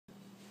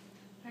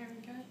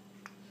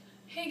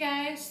Hey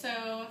guys,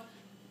 so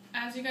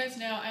as you guys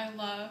know, I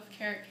love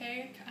carrot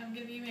cake. I'm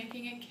going to be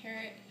making a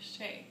carrot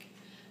shake.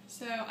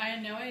 So I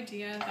had no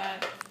idea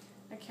that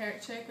a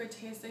carrot shake would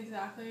taste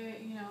exactly,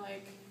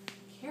 like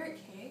carrot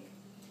cake.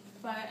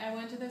 But I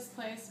went to this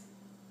place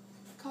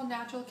called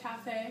Natural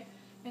Cafe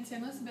in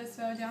San Luis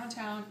Obispo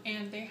downtown,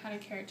 and they had a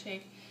carrot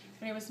shake,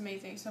 and it was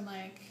amazing. So I'm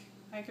like,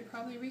 I could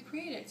probably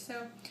recreate it.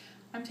 So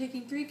I'm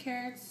taking 3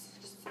 carrots,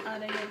 just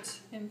adding it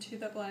into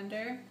the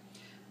blender.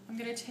 I'm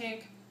going to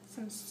take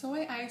some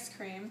soy ice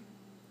cream.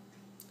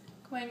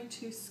 Going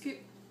to scoop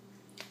it.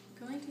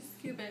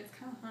 It's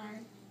kind of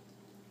hard.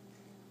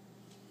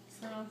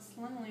 So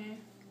slowly,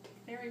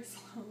 very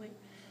slowly,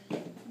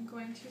 I'm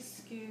going to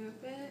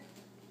scoop it.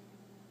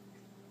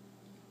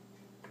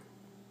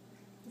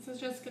 This is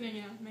just gonna,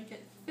 make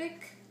it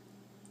thick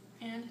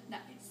and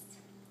nice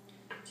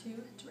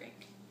to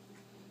drink.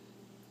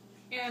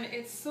 And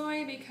it's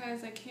soy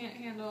because I can't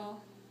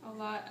handle a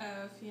lot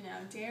of,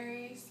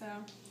 dairy, so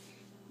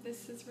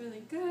this is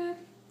really good.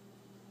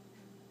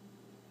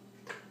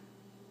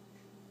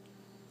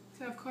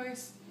 So of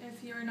course,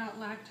 if you're not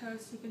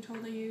lactose, you can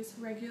totally use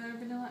regular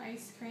vanilla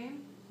ice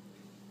cream.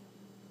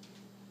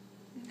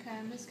 Okay,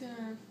 I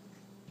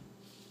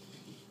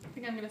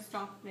think I'm gonna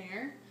stop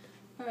there.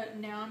 But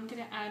now I'm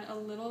gonna add a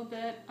little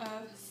bit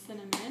of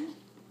cinnamon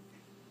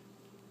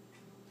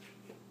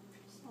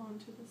just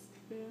onto the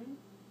spoon.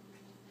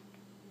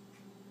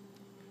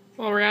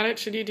 While we're at it,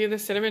 should you do the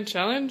cinnamon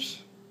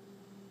challenge?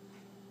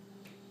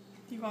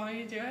 Do you want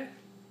me to do it?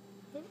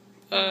 Oh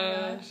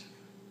my gosh.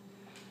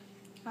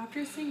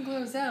 After seeing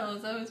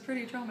Glozell's, I was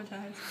pretty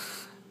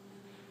traumatized.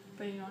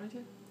 But you wanted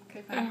to?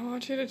 Okay, fine. I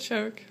want you to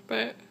choke,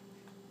 but...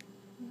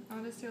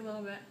 I'll just do a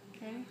little bit,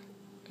 okay?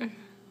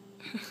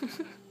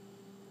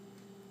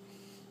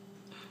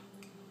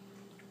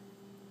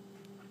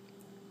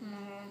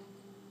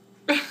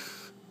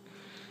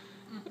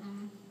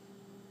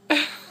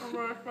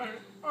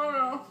 Oh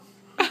no.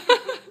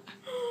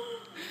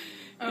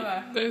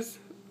 Okay. There's...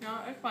 No,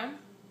 it's fine.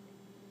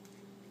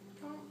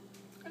 Oh,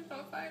 it's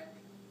not fine.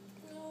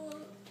 Oh.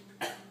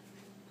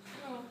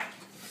 Oh.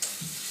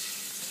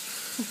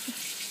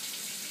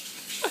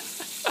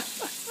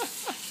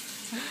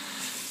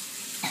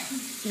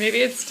 Maybe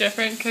it's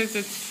different because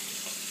it's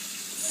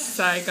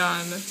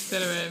Saigon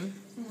cinnamon.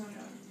 Oh my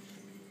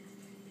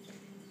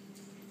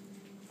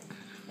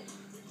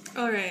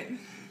god. Alright.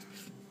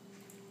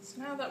 So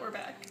now that we're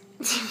back,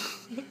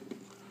 I'm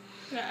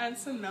gonna add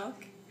some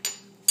milk.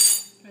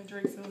 I'm gonna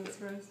drink some of this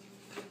first.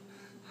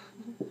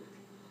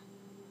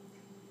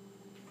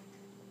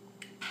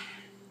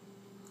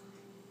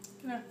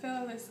 Gonna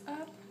fill this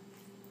up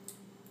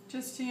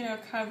just to,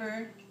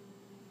 cover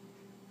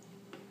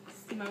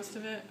most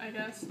of it, I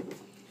guess.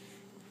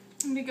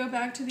 I'm gonna go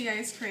back to the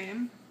ice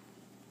cream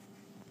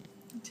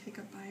and take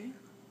a bite.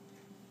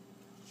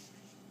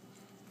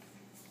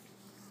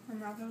 My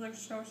mouth is like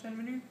so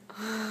cinnamony.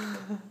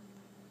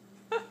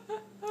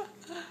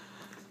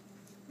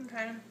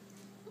 Okay.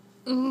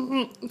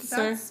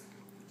 Sorry.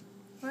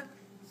 What?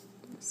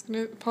 I'm just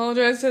gonna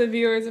apologize to the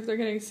viewers if they're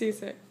getting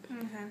seasick.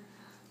 Okay.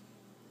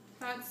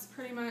 That's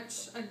pretty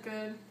much a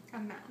good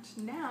amount.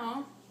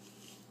 Now,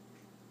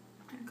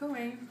 I'm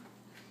going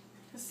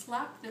to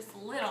slap this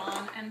lid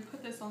on and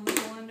put this on the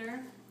blender,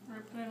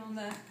 or put it on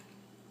the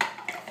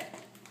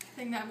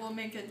thing that will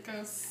make it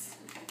go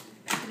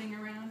spinning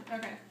around.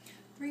 Okay.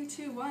 3,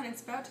 2, 1.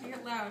 It's about to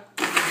get loud.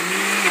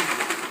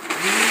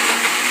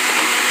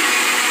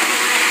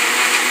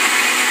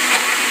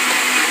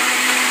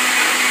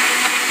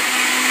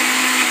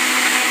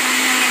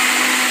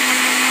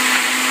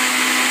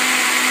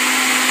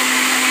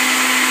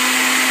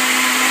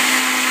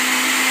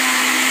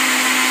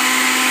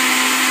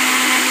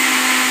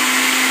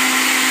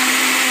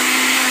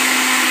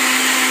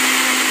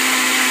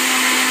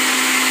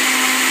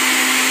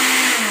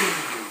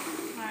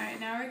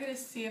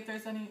 See if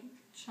there's any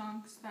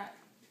chunks that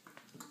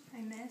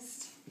I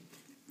missed.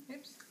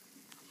 Oops.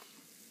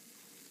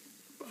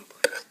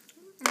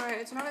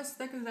 Alright, it's not as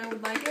thick as I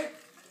would like it.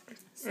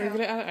 So. Are you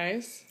gonna add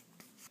ice?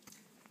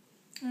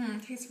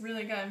 It tastes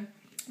really good.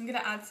 I'm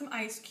gonna add some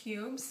ice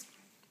cubes.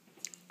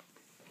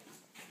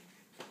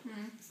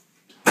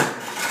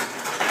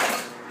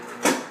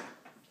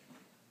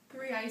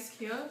 3 ice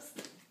cubes.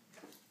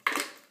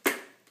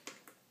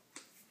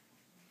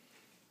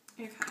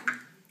 Okay.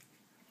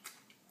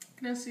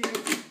 Gonna see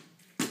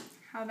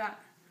how that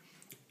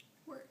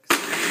works.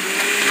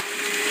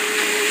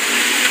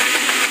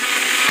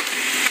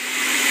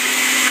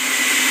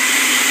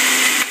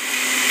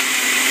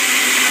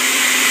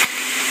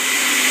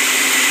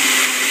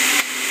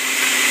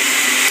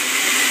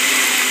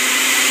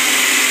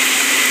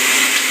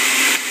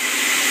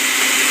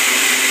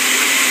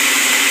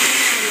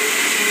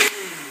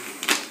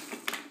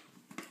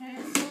 Okay,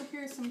 I still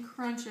hear some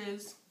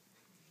crunches.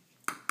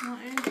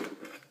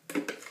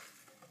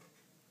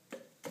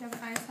 Yeah, the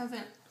ice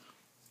hasn't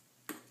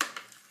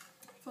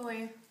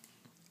fully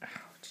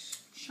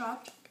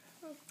chopped.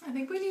 I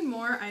think we need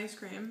more ice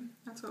cream.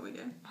 That's what we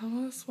did. I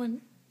almost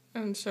went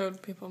and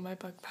showed people my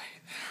bug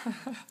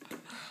bite.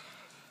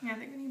 Yeah, I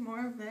think we need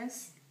more of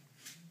this.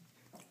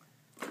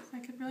 I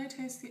could really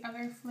taste the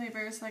other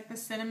flavors, like the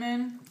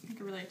cinnamon. I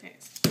could really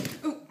taste.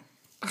 Ooh.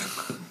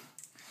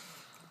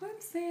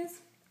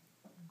 Whoopsies.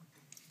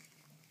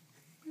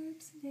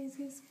 Whoopsie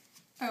daisies.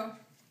 Oh.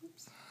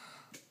 Oops.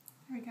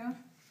 There we go.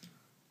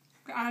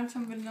 Could add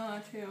some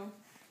vanilla too.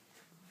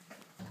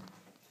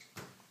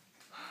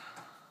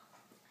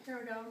 Here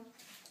we go.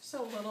 Just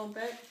a little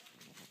bit.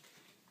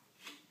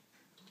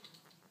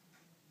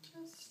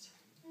 Just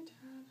a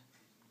tad.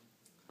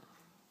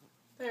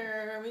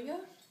 There we go.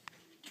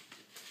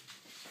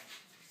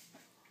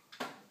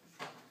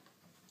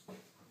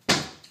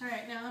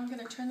 Alright, now I'm going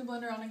to turn the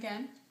blender on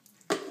again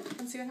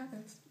and see what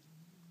happens.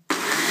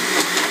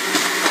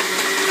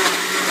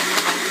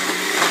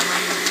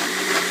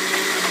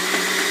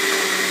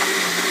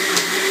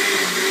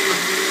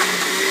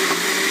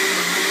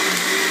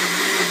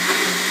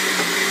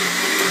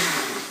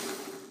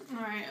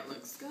 Alright, it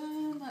looks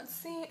good. Let's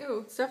see. Ooh,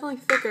 it's definitely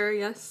thicker,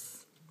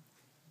 yes.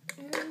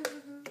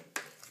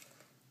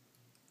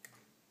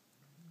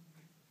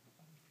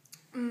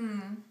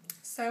 Mmm,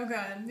 so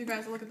good. You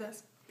guys, look at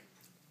this.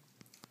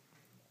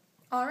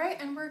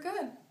 Alright, and we're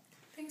good.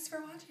 Thanks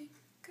for watching.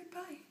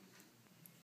 Goodbye.